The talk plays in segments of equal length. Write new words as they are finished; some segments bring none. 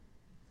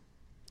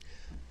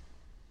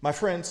My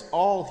friends,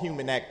 all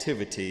human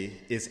activity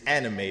is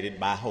animated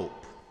by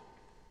hope.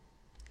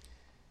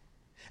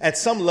 At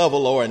some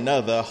level or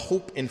another,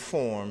 hope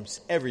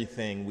informs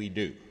everything we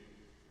do.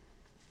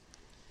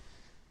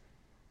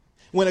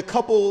 When a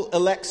couple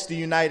elects to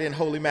unite in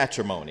holy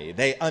matrimony,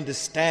 they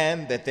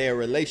understand that their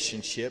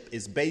relationship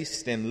is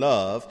based in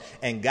love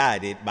and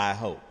guided by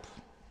hope.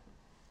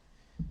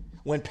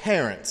 When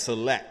parents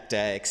elect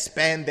to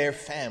expand their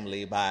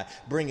family by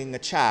bringing a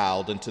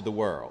child into the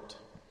world,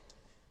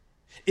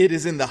 it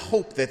is in the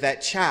hope that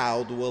that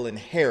child will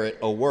inherit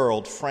a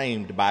world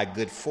framed by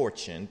good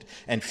fortune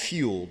and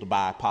fueled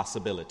by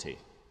possibility.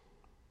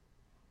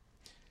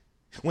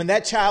 When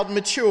that child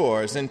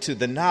matures into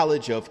the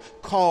knowledge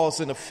of cause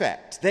and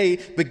effect, they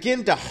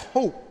begin to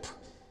hope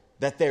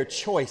that their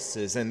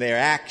choices and their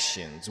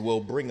actions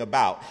will bring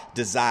about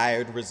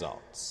desired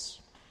results.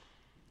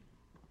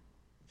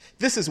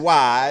 This is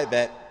why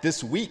that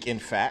this week, in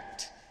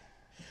fact,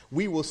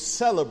 we will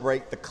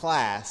celebrate the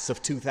class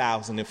of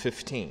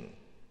 2015.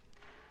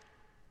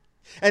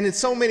 And in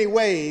so many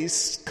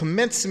ways,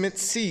 commencement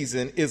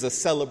season is a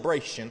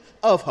celebration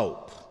of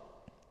hope.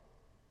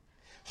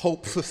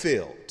 Hope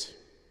fulfilled.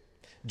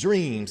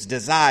 Dreams,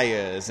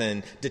 desires,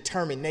 and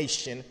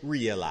determination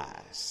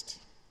realized.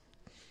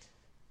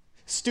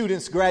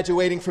 Students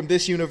graduating from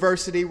this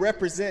university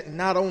represent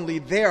not only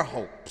their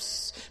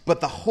hopes, but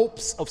the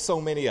hopes of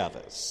so many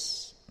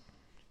others.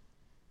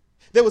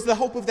 There was the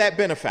hope of that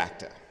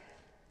benefactor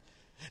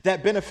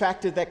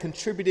that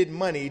contributed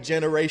money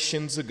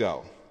generations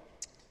ago.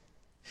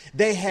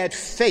 They had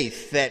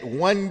faith that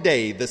one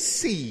day the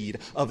seed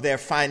of their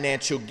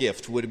financial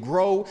gift would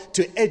grow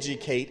to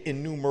educate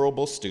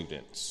innumerable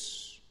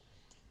students.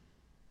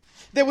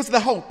 There was the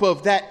hope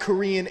of that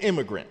Korean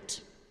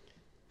immigrant,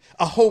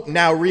 a hope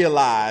now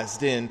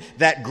realized in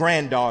that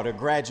granddaughter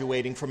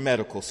graduating from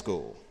medical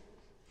school.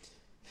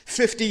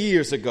 50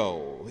 years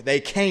ago, they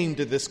came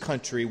to this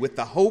country with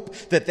the hope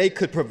that they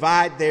could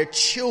provide their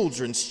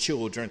children's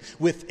children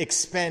with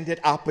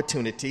expanded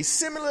opportunities.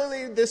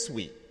 Similarly, this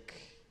week,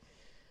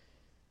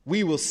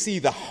 we will see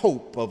the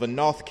hope of a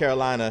North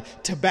Carolina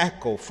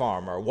tobacco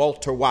farmer,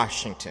 Walter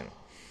Washington.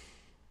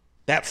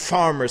 That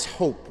farmer's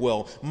hope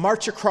will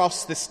march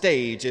across the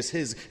stage as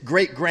his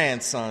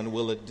great-grandson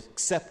will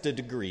accept a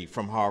degree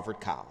from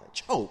Harvard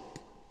College. Hope.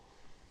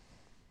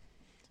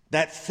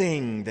 That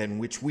thing in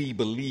which we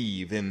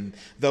believe in,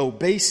 though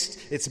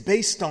it's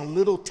based on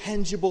little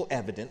tangible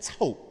evidence,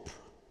 hope.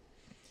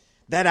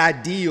 That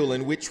ideal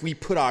in which we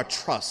put our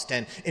trust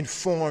and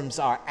informs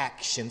our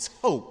actions,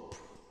 hope.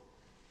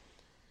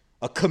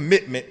 A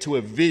commitment to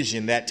a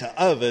vision that to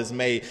others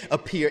may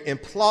appear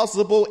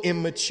implausible,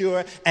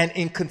 immature, and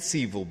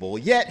inconceivable.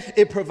 Yet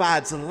it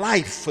provides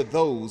life for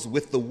those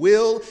with the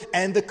will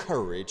and the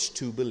courage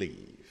to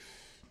believe.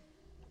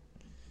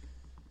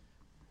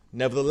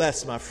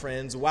 Nevertheless, my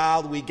friends,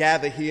 while we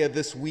gather here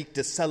this week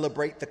to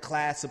celebrate the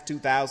class of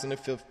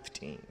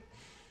 2015,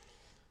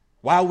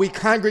 while we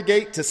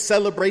congregate to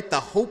celebrate the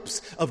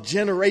hopes of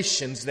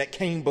generations that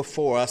came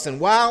before us, and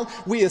while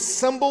we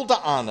assemble to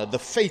honor the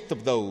faith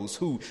of those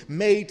who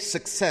made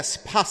success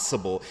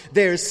possible,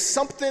 there's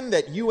something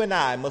that you and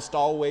I must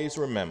always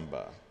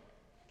remember,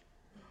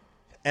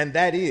 and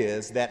that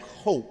is that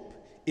hope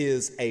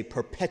is a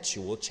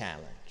perpetual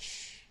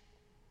challenge.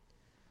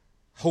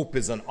 Hope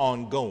is an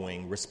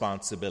ongoing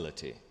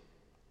responsibility.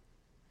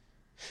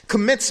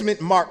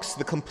 Commencement marks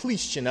the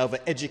completion of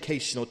an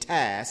educational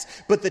task,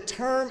 but the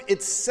term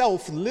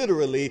itself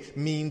literally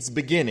means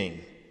beginning.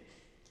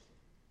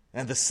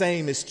 And the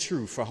same is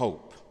true for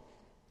hope.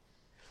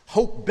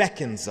 Hope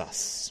beckons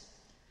us.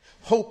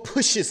 Hope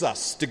pushes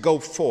us to go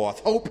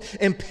forth. Hope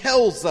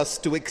impels us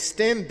to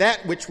extend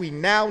that which we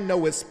now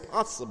know is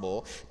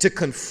possible, to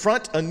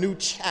confront a new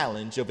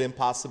challenge of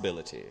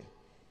impossibility.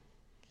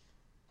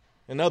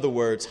 In other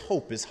words,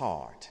 hope is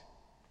hard.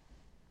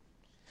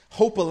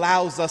 Hope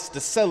allows us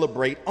to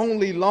celebrate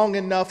only long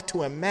enough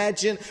to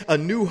imagine a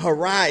new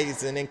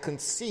horizon and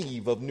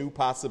conceive of new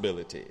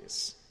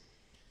possibilities.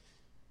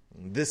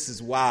 This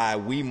is why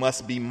we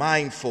must be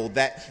mindful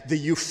that the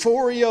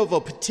euphoria of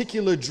a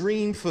particular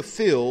dream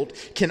fulfilled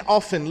can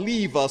often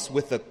leave us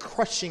with a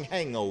crushing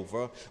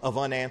hangover of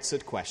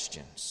unanswered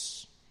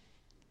questions.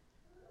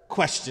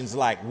 Questions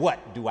like,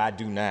 what do I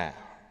do now?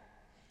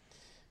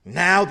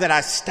 Now that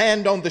I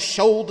stand on the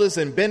shoulders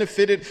and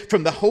benefited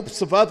from the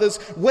hopes of others,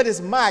 what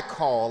is my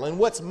call and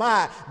what's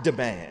my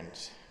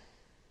demand?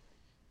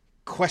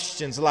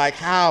 Questions like,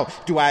 how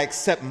do I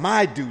accept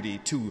my duty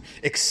to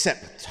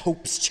accept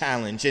hope's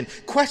challenge? And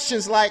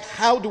questions like,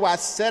 how do I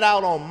set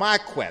out on my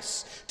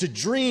quest to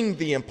dream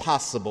the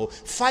impossible,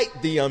 fight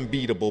the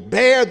unbeatable,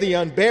 bear the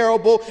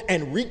unbearable,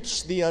 and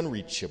reach the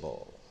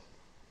unreachable?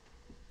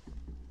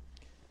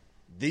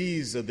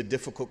 These are the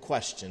difficult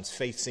questions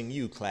facing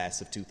you,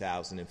 class of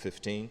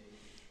 2015.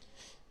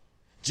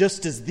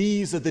 Just as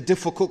these are the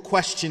difficult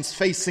questions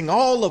facing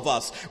all of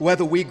us,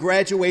 whether we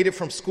graduated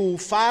from school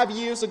 5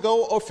 years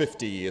ago or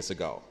 50 years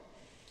ago.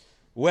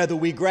 Whether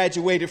we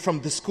graduated from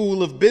the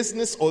school of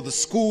business or the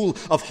school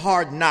of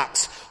hard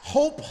knocks,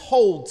 hope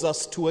holds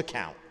us to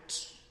account.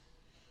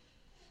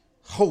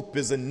 Hope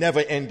is a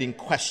never-ending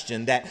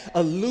question that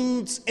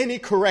eludes any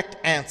correct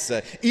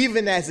answer,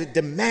 even as it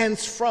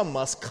demands from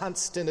us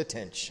constant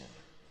attention.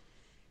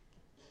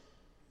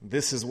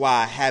 This is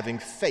why having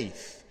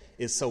faith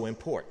is so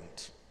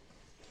important.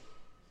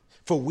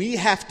 For we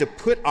have to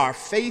put our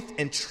faith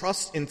and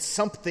trust in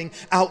something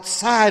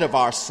outside of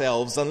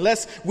ourselves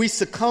unless we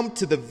succumb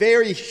to the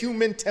very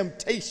human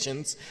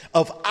temptations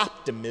of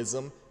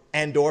optimism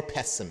and or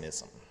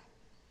pessimism.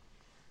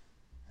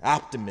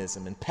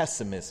 Optimism and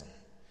pessimism,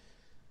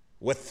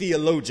 what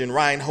theologian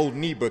Reinhold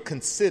Niebuhr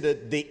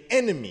considered the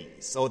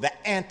enemies or the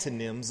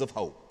antonyms of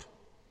hope.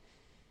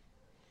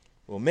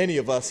 Well, many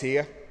of us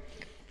here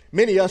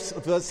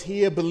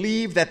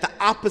believe that the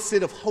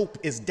opposite of hope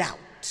is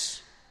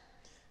doubt.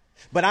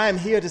 But I am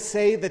here to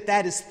say that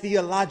that is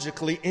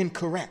theologically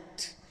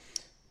incorrect.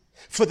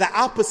 For the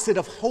opposite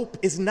of hope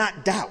is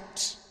not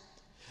doubt.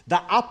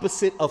 The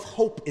opposite of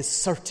hope is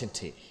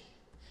certainty.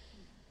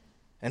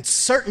 And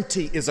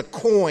certainty is a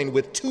coin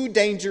with two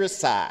dangerous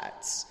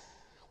sides.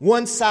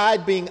 One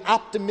side being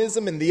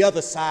optimism and the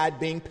other side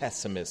being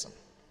pessimism.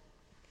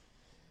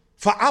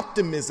 For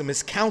optimism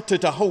is counter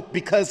to hope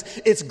because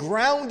it's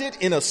grounded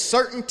in a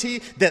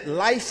certainty that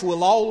life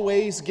will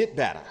always get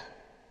better.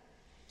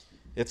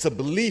 It's a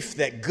belief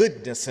that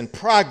goodness and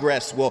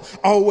progress will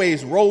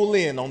always roll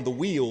in on the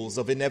wheels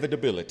of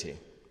inevitability.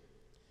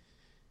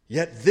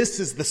 Yet this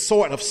is the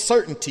sort of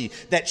certainty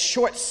that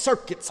short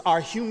circuits our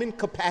human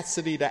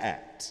capacity to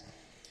act.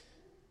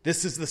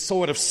 This is the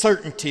sort of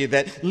certainty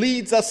that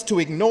leads us to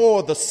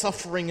ignore the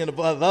suffering of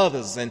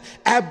others and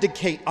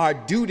abdicate our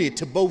duty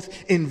to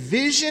both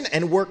envision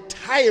and work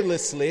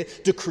tirelessly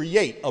to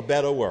create a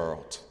better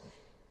world.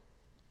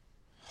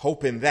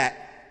 Hope is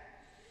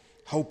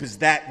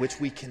that which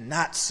we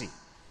cannot see.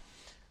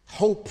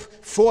 Hope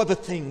for the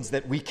things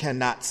that we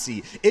cannot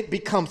see. It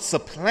becomes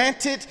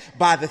supplanted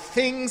by the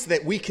things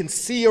that we can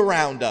see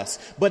around us.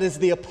 But as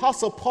the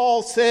Apostle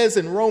Paul says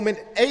in Romans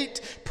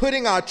 8,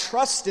 putting our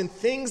trust in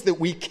things that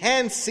we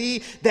can see,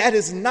 that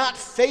is not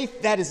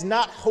faith, that is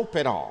not hope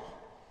at all.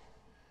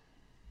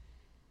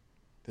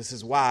 This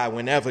is why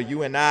whenever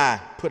you and I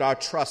put our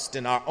trust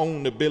in our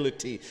own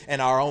ability and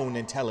our own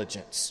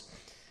intelligence,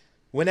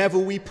 whenever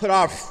we put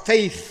our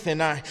faith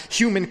in our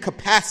human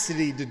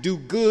capacity to do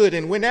good,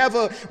 and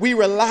whenever we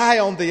rely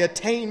on the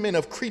attainment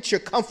of creature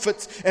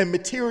comforts and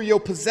material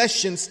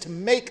possessions to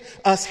make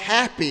us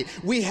happy,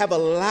 we have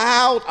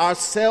allowed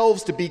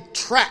ourselves to be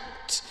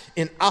trapped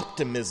in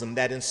optimism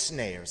that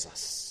ensnares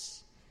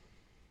us.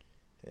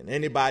 And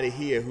anybody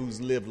here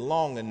who's lived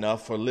long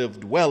enough or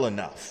lived well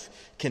enough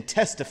can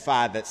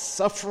testify that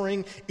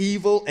suffering,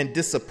 evil, and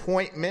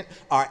disappointment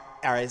are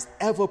as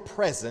ever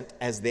present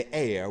as the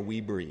air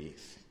we breathe.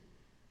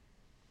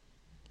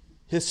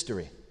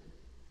 History,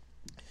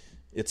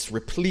 it's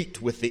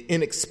replete with the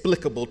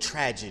inexplicable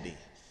tragedy.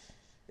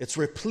 It's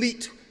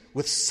replete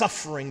with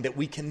suffering that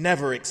we can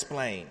never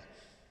explain.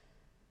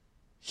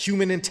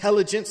 Human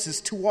intelligence is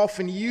too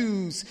often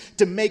used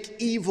to make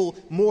evil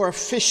more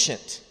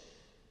efficient.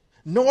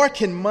 Nor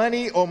can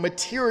money or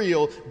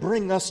material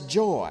bring us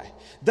joy.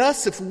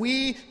 Thus, if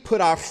we put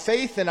our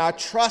faith and our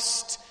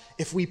trust,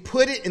 if we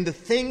put it in the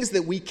things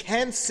that we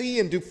can see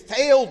and do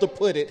fail to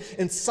put it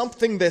in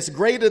something that's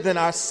greater than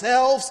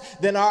ourselves,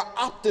 then our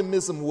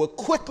optimism will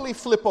quickly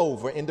flip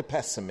over into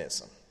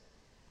pessimism.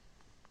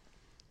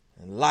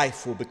 And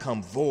life will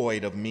become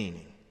void of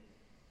meaning.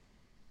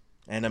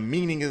 And a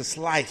meaningless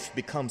life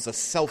becomes a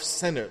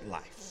self-centered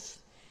life.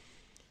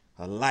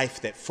 A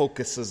life that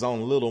focuses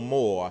on little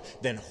more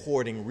than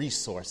hoarding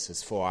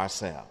resources for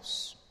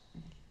ourselves.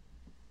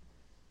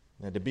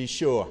 Now, to be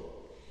sure,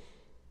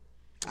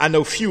 I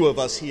know few of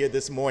us here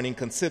this morning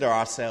consider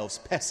ourselves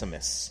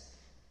pessimists.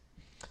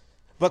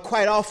 But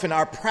quite often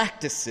our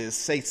practices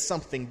say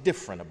something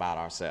different about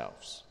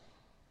ourselves.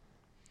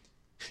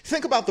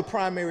 Think about the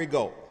primary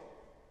goal.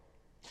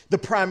 The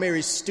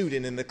primary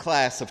student in the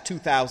class of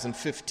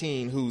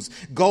 2015 whose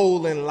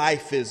goal in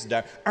life is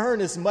to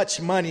earn as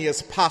much money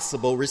as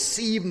possible,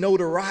 receive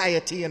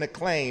notoriety and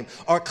acclaim,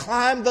 or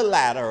climb the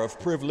ladder of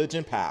privilege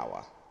and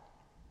power.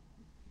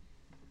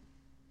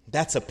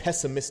 That's a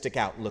pessimistic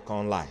outlook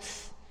on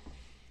life.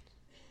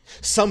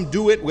 Some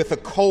do it with a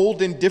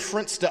cold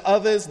indifference to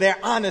others. They're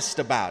honest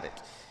about it.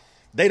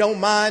 They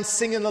don't mind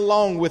singing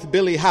along with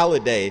Billie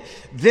Holiday.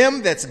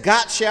 Them that's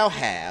got shall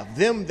have,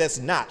 them that's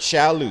not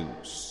shall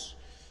lose.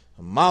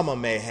 Mama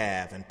may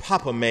have and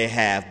Papa may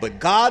have, but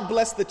God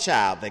bless the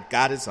child that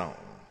got his own.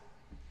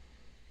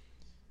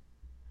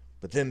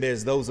 But then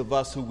there's those of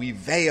us who we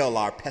veil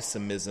our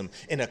pessimism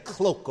in a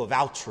cloak of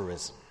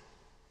altruism.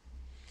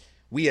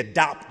 We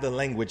adopt the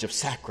language of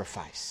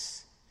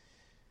sacrifice.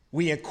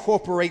 We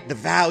incorporate the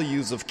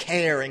values of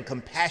care and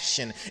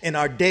compassion in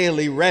our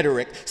daily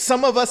rhetoric.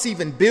 Some of us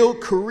even build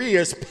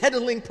careers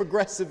peddling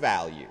progressive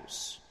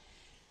values.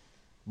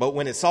 But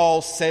when it's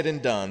all said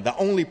and done, the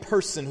only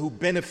person who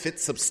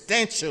benefits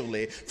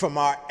substantially from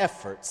our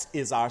efforts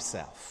is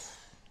ourselves.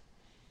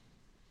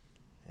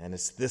 And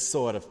it's this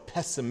sort of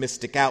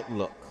pessimistic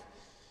outlook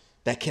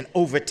that can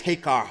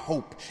overtake our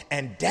hope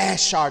and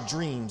dash our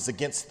dreams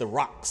against the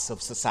rocks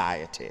of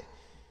society.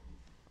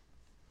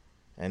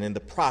 And in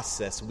the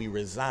process, we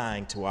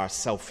resign to our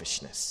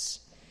selfishness.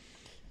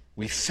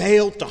 We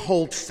failed to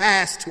hold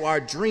fast to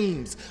our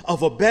dreams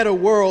of a better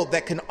world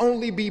that can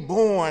only be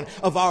born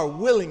of our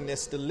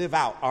willingness to live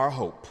out our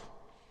hope.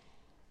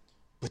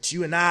 But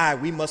you and I,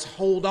 we must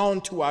hold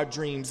on to our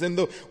dreams. In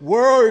the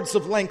words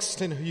of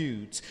Langston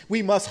Hughes,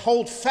 we must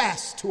hold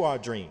fast to our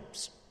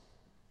dreams.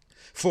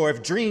 For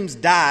if dreams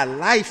die,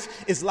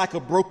 life is like a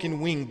broken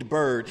winged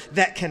bird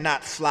that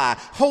cannot fly.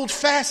 Hold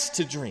fast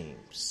to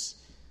dreams.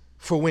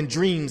 For when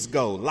dreams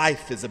go,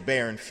 life is a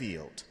barren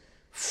field,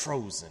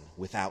 frozen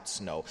without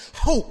snow.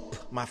 Hope,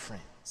 my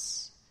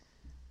friends,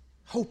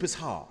 hope is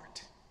hard.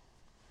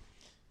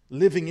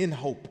 Living in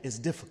hope is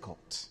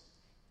difficult.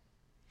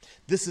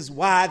 This is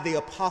why the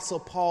Apostle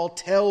Paul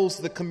tells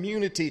the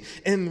community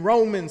in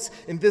Romans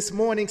in this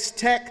morning's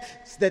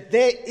text that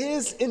there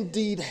is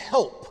indeed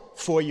help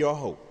for your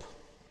hope.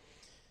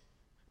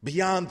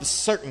 Beyond the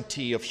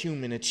certainty of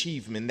human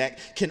achievement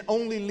that can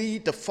only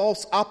lead to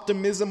false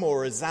optimism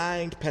or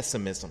resigned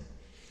pessimism,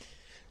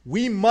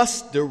 we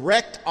must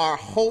direct our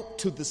hope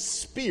to the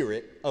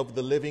Spirit of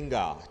the living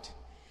God.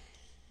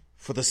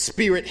 For the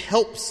Spirit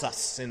helps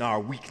us in our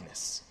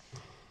weakness.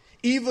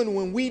 Even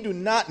when we do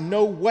not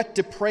know what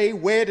to pray,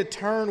 where to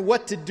turn,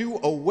 what to do,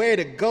 or where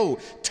to go,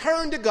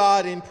 turn to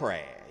God in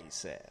prayer, he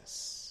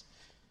says.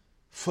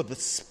 For the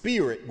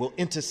Spirit will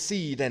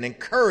intercede and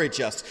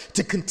encourage us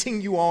to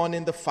continue on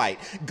in the fight.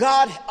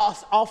 God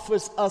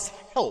offers us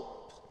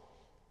help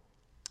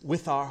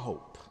with our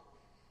hope.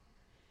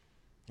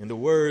 In the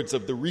words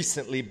of the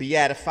recently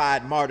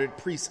beatified martyred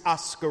priest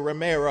Oscar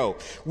Romero,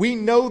 we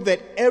know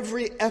that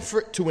every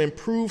effort to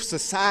improve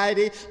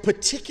society,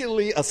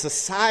 particularly a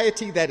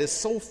society that is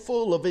so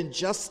full of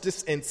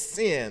injustice and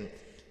sin,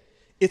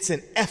 it's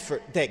an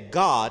effort that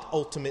God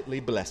ultimately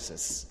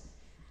blesses.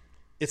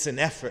 It's an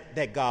effort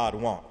that God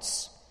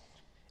wants.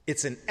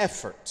 It's an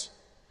effort,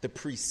 the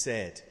priest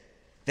said,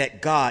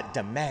 that God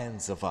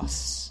demands of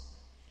us.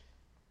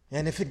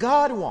 And if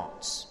God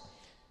wants,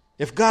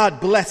 if God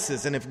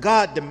blesses, and if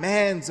God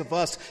demands of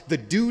us the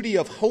duty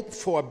of hope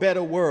for a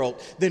better world,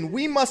 then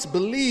we must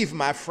believe,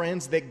 my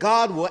friends, that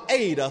God will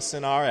aid us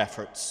in our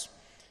efforts.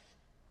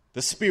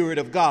 The Spirit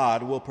of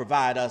God will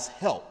provide us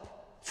help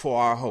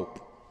for our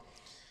hope.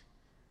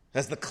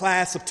 As the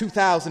class of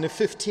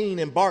 2015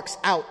 embarks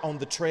out on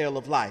the trail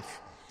of life,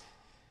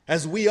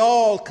 as we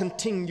all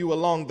continue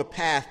along the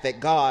path that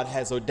God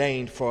has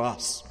ordained for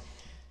us,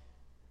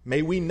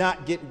 may we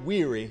not get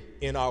weary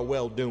in our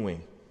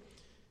well-doing.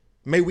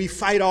 May we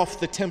fight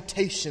off the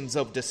temptations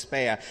of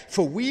despair,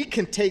 for we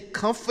can take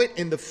comfort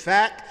in the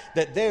fact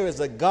that there is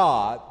a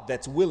God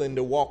that's willing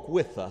to walk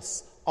with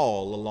us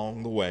all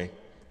along the way.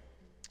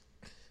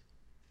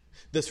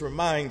 This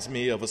reminds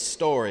me of a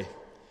story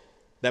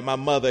that my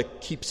mother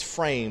keeps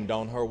framed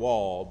on her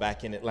wall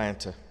back in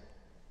Atlanta.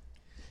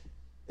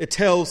 It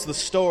tells the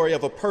story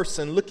of a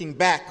person looking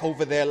back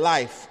over their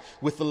life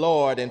with the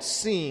Lord and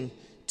seeing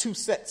two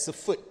sets of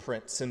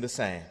footprints in the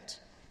sand.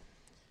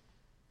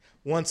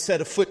 One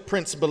set of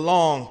footprints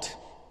belonged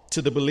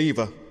to the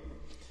believer.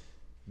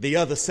 The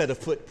other set of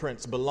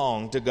footprints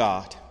belonged to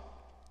God.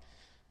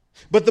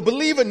 But the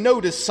believer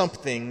noticed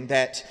something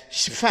that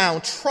she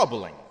found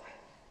troubling.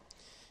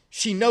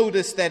 She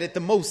noticed that at the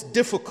most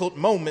difficult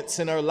moments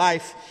in her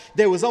life,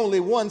 there was only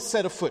one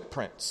set of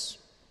footprints.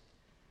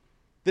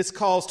 This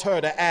caused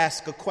her to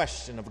ask a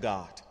question of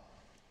God.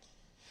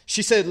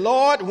 She said,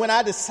 Lord, when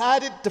I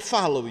decided to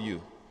follow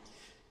you,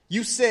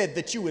 you said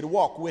that you would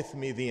walk with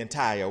me the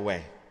entire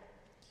way.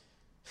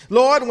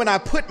 Lord, when I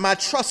put my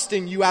trust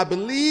in you, I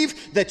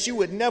believed that you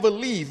would never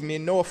leave me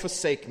nor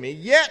forsake me.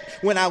 Yet,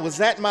 when I was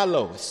at my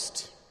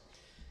lowest,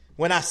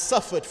 when I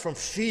suffered from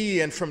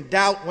fear and from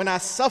doubt, when I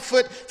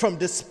suffered from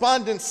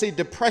despondency,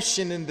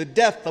 depression, and the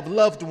death of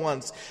loved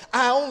ones,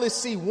 I only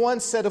see one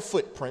set of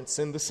footprints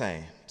in the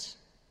sand.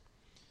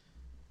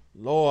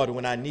 Lord,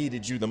 when I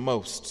needed you the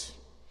most,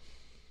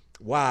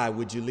 why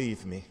would you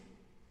leave me?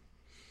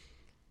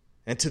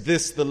 And to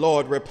this the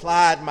Lord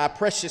replied, my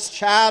precious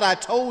child, I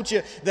told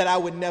you that I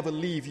would never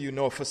leave you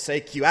nor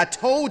forsake you. I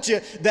told you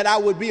that I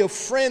would be a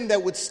friend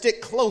that would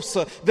stick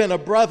closer than a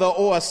brother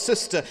or a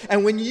sister.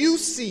 And when you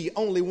see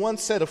only one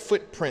set of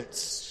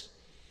footprints,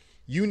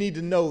 you need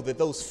to know that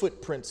those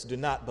footprints do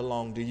not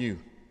belong to you,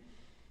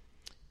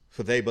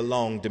 for they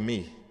belong to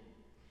me.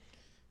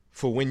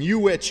 For when you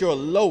were at your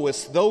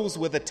lowest, those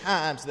were the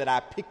times that I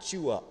picked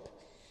you up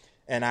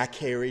and I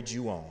carried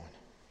you on.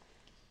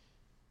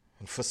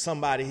 And for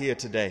somebody here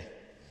today,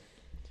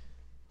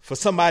 for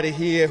somebody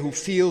here who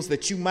feels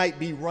that you might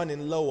be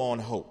running low on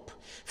hope,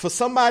 for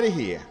somebody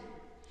here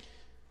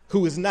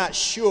who is not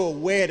sure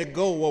where to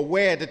go or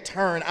where to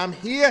turn, I'm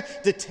here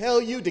to tell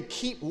you to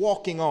keep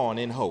walking on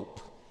in hope.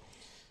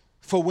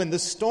 For when the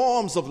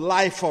storms of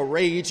life are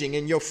raging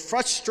and you're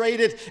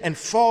frustrated and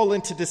fall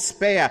into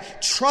despair,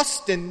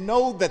 trust and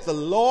know that the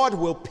Lord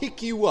will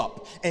pick you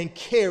up and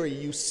carry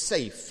you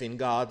safe in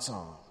God's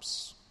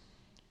arms.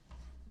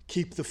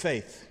 Keep the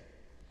faith.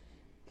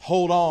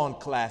 Hold on,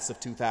 class of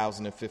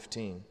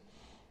 2015.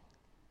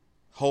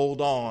 Hold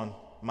on,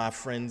 my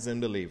friends and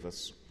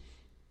believers,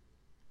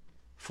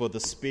 for the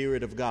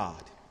Spirit of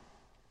God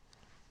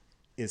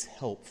is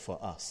help for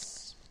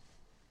us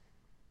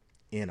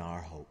in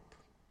our hope.